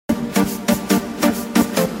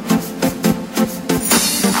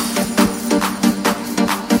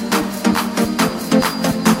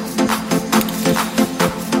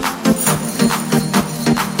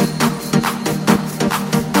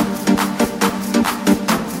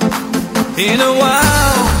In a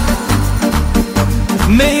while,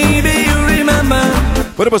 maybe you remember.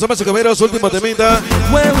 Bueno, pues damas y caballeros, último temita.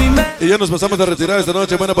 Y ya nos pasamos a retirar esta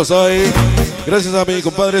noche. Bueno, pues hoy, gracias a mi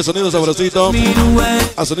compadre Sonido Sabrosito,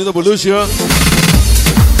 a Sonido Evolution.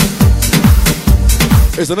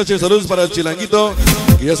 Esta noche saludos para el Chilanguito,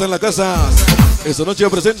 que ya está en la casa. Esta noche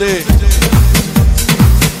presente.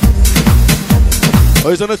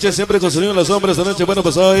 Hoy esta noche siempre con Sonido La Sombra. Esta noche, bueno,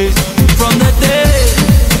 pues hoy.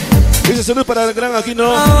 Dice salud para el gran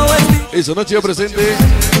Aquino. Esta noche ya presente.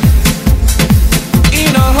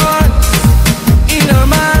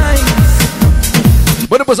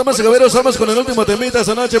 Bueno, pues damas y caballeros, vamos con el último temita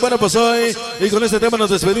esta noche. Bueno, pues hoy, y con este tema nos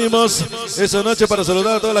despedimos esta noche para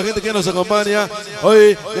saludar a toda la gente que nos acompaña.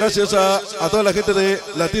 Hoy, gracias a toda la gente de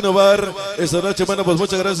Latino Bar. Esta noche, bueno, pues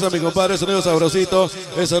muchas gracias a mi compadre Sonido Sabrosito.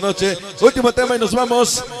 Esta noche, último tema y nos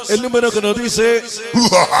vamos. El número que nos dice...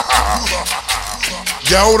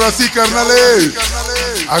 Y ahora sí, carnales,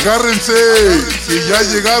 agárrense, que ya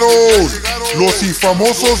llegaron los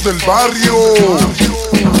infamosos del barrio.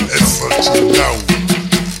 Eso chingao.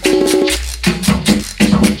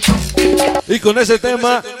 Y con ese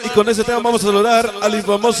tema vamos a saludar al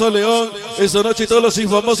infamoso León esta noche y todos los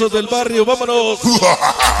infamosos del barrio. ¡Vámonos!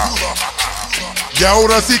 Y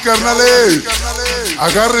ahora sí, carnales,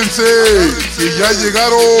 agárrense, que ya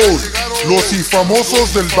llegaron los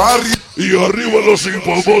infamosos del barrio. Y arriba los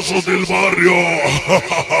infamosos del barrio.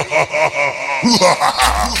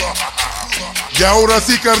 Y ahora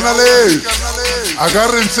sí, carnales,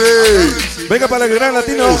 agárrense. Venga para el gran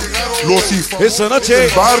latino. Los infamosos esta noche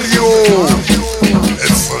del barrio.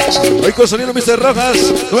 Hoy con Sonido Mr. Rojas,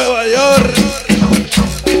 Nueva York.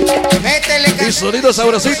 Y Sonido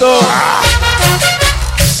Sabrosito.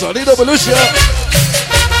 Sonido Evolution.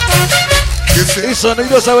 Y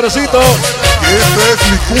Sonido Sabrosito. Esta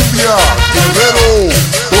es mi cumbia, guerrero.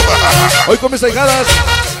 Hoy con mis ahijadas,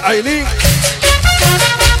 Aileen.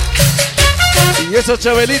 Y esa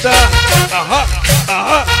Chabelita. Ajá,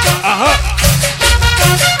 ajá, ajá.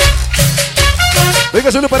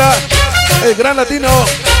 Venga, solo para el gran latino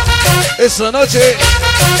esta noche.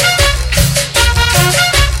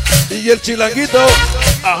 Y el Chilanguito.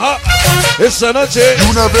 Ajá, esta noche. Y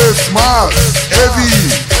una vez más,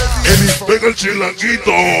 Eddie. Venga el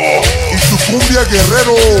Chilanguito y su cumbia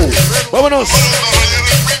guerrero. Vámonos.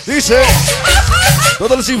 Dice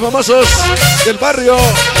todos los infamosos del barrio.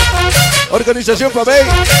 Organización Pabey.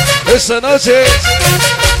 Esta noche.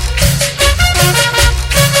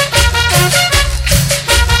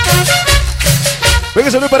 Venga,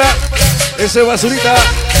 saludo para ese basurita.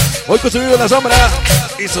 Hoy con Sonido La Sombra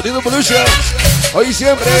y Sonido Evolution. Hoy y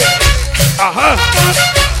siempre. Ajá.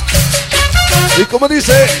 Y como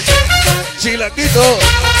dice Chilanguito,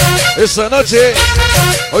 esta noche,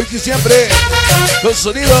 hoy y siempre, con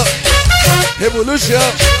Sonido Evolution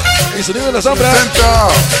y Sonido La Sombra.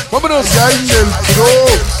 Vámonos. Ya en el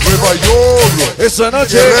Bronx, Nueva York. Esta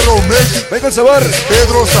noche, Guerrero, México. venga el sabor.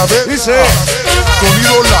 Pedro Saavedra. Dice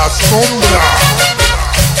Sonido La Sombra.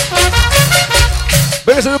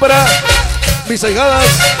 venga el sabor para mis ahijadas.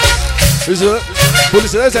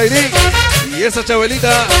 Publicidades de Aileen y esta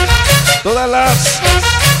Chabelita. Todas las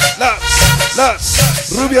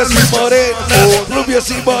rubias y morenas, rubias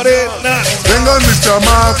y morenas. Vengan mis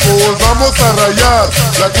chamacos, vamos a rayar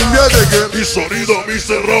la cumbia de guerrero. y Sonido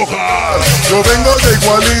Mr. Rojas. Yo vengo de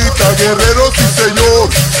igualita, guerrero, sí señor.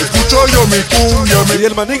 Escucho yo mi cumbia, Y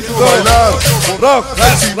el magnífico bailar.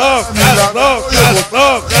 Rojas. Mira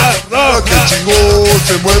que chingón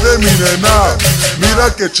se mueve mi nena.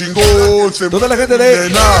 Mira que chingón se Toda la mueve gente mi de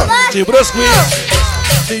nena. Chibrosqui,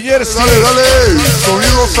 New Jersey. Dale,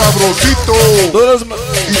 sonido sabrosito. Todos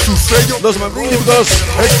Y su sello, los magníficos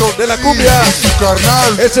Héctor de la cumbia. y su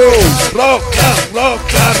carnal. Ese Rojas.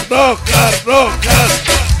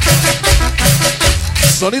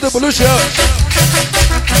 Sonido Evolution.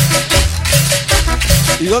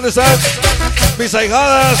 ¿Y dónde están mis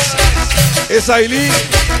ahijadas? Es Aileen.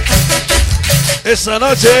 Esa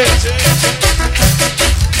noche.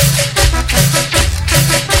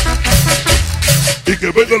 Y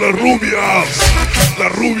que vengan las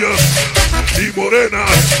rubias y morenas.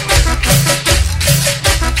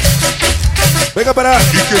 Venga para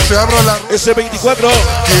Y que se abra la ese 24.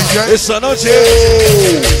 que ya Esa noche.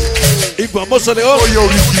 Infamoso León. soy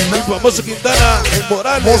original. Infamoso Quintana. El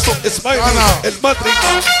Morales. Famoso Smiley. Quintana. El Matrix.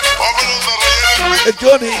 El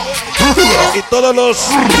Johnny. Y todos los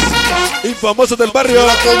infamosos del barrio.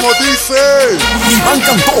 Mira como dice, Iván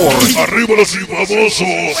Cantor. Arriba los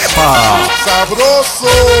infamosos. sabroso.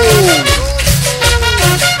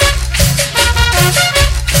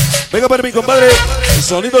 Venga para mi compadre.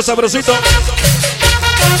 Sonido Sabrosito.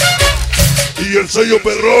 Y el sello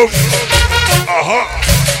perrón. Ajá.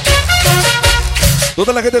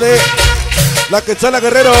 Toda la gente de la Quetzala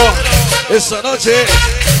Guerrero. Esa noche.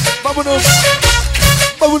 Vámonos.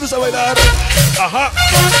 Vámonos a bailar. Ajá.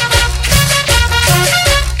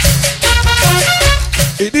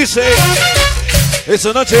 Y dice,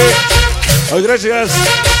 esa noche, hoy gracias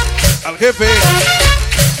al jefe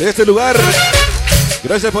de este lugar.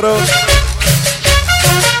 Gracias por...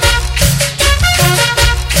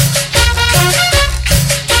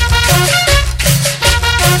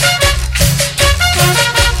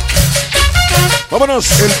 Vámonos.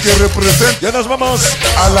 El que representa Ya nos vamos.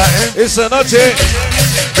 a la Esa noche.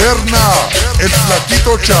 Berna, el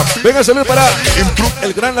flaquito Chapín. Venga a salir para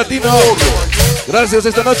el gran latino. Gracias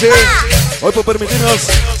esta noche. Hoy por permitirnos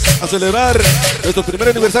a celebrar nuestro primer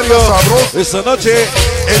aniversario. Esta noche.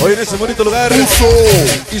 Hoy en este bonito lugar. Uso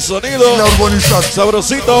Y sonido. la urbanización.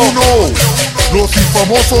 Sabrosito. Uno, los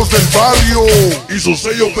infamosos del barrio. Y su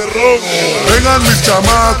sello perrón. Vengan mis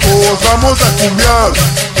chamacos, vamos a cumbiar.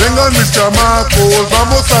 Vengan mis chamacos,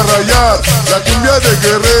 vamos a rayar. La cumbia de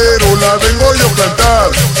Guerrero la vengo yo a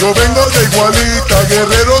cantar. Yo vengo de Igualita,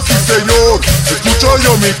 Guerrero sí señor. Escucho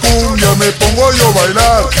yo mi cumbia, me pongo yo a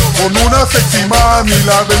bailar. Con una sexy mami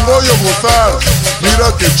la vengo yo a gozar.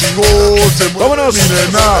 Mira que chingón se mueve. Vámonos. Mi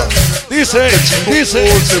nena. Dice, dice.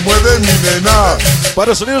 Chingón se mueve mi nena.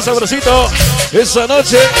 Para sonido sabrosito. Esa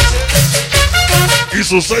noche. Y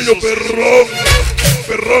su sello perrón.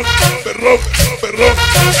 Perrón, perrón, perrón.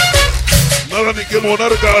 Nada ni que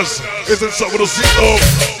monarcas. Es el sabrosito.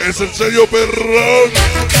 Es el sello perrón.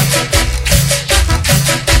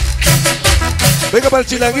 Venga para el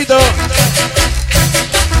chilanguito.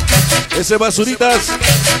 Ese basuritas.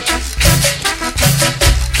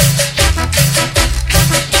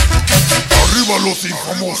 Arriba los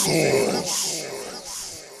infamosos.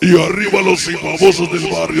 Y arriba los infamosos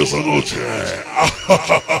del barrio esa noche.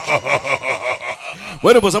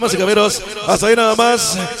 Bueno, pues damas y caballeros, hasta ahí nada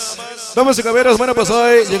más. Damas y caballeros, bueno, pues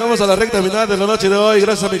hoy llegamos a la recta final de la noche de hoy.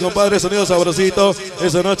 Gracias a mi compadre Sonido Sabrosito.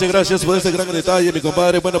 Esta noche, gracias por este gran detalle, mi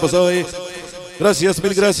compadre. Bueno, pues hoy, gracias,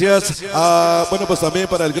 mil gracias. Bueno, pues también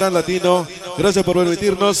para el Gran Latino. Gracias por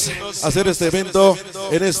permitirnos hacer este evento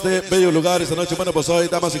en este bello lugar esta noche. Bueno, pues hoy,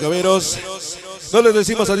 damas y caballeros, no les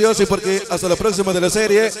decimos adiós y porque hasta la próxima de la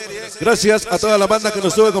serie. Gracias a toda la banda que nos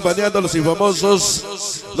estuvo acompañando, los infamosos,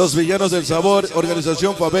 los villanos del sabor,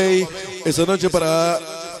 organización Fabey, esta noche para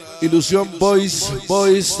Ilusión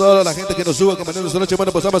Boys, toda la gente que nos estuvo acompañando esta noche.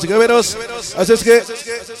 Bueno, pues damas y caballeros, así es que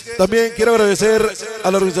también quiero agradecer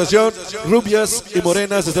a la organización Rubias y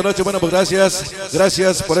Morenas esta noche. Bueno, pues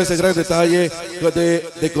gracias por este gran detalle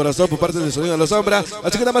de corazón por parte del Sonido de la Sombra.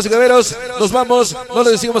 Así que damas y caballeros, nos vamos, no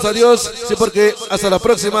le decimos adiós, sí, porque hasta la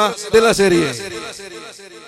próxima de la serie.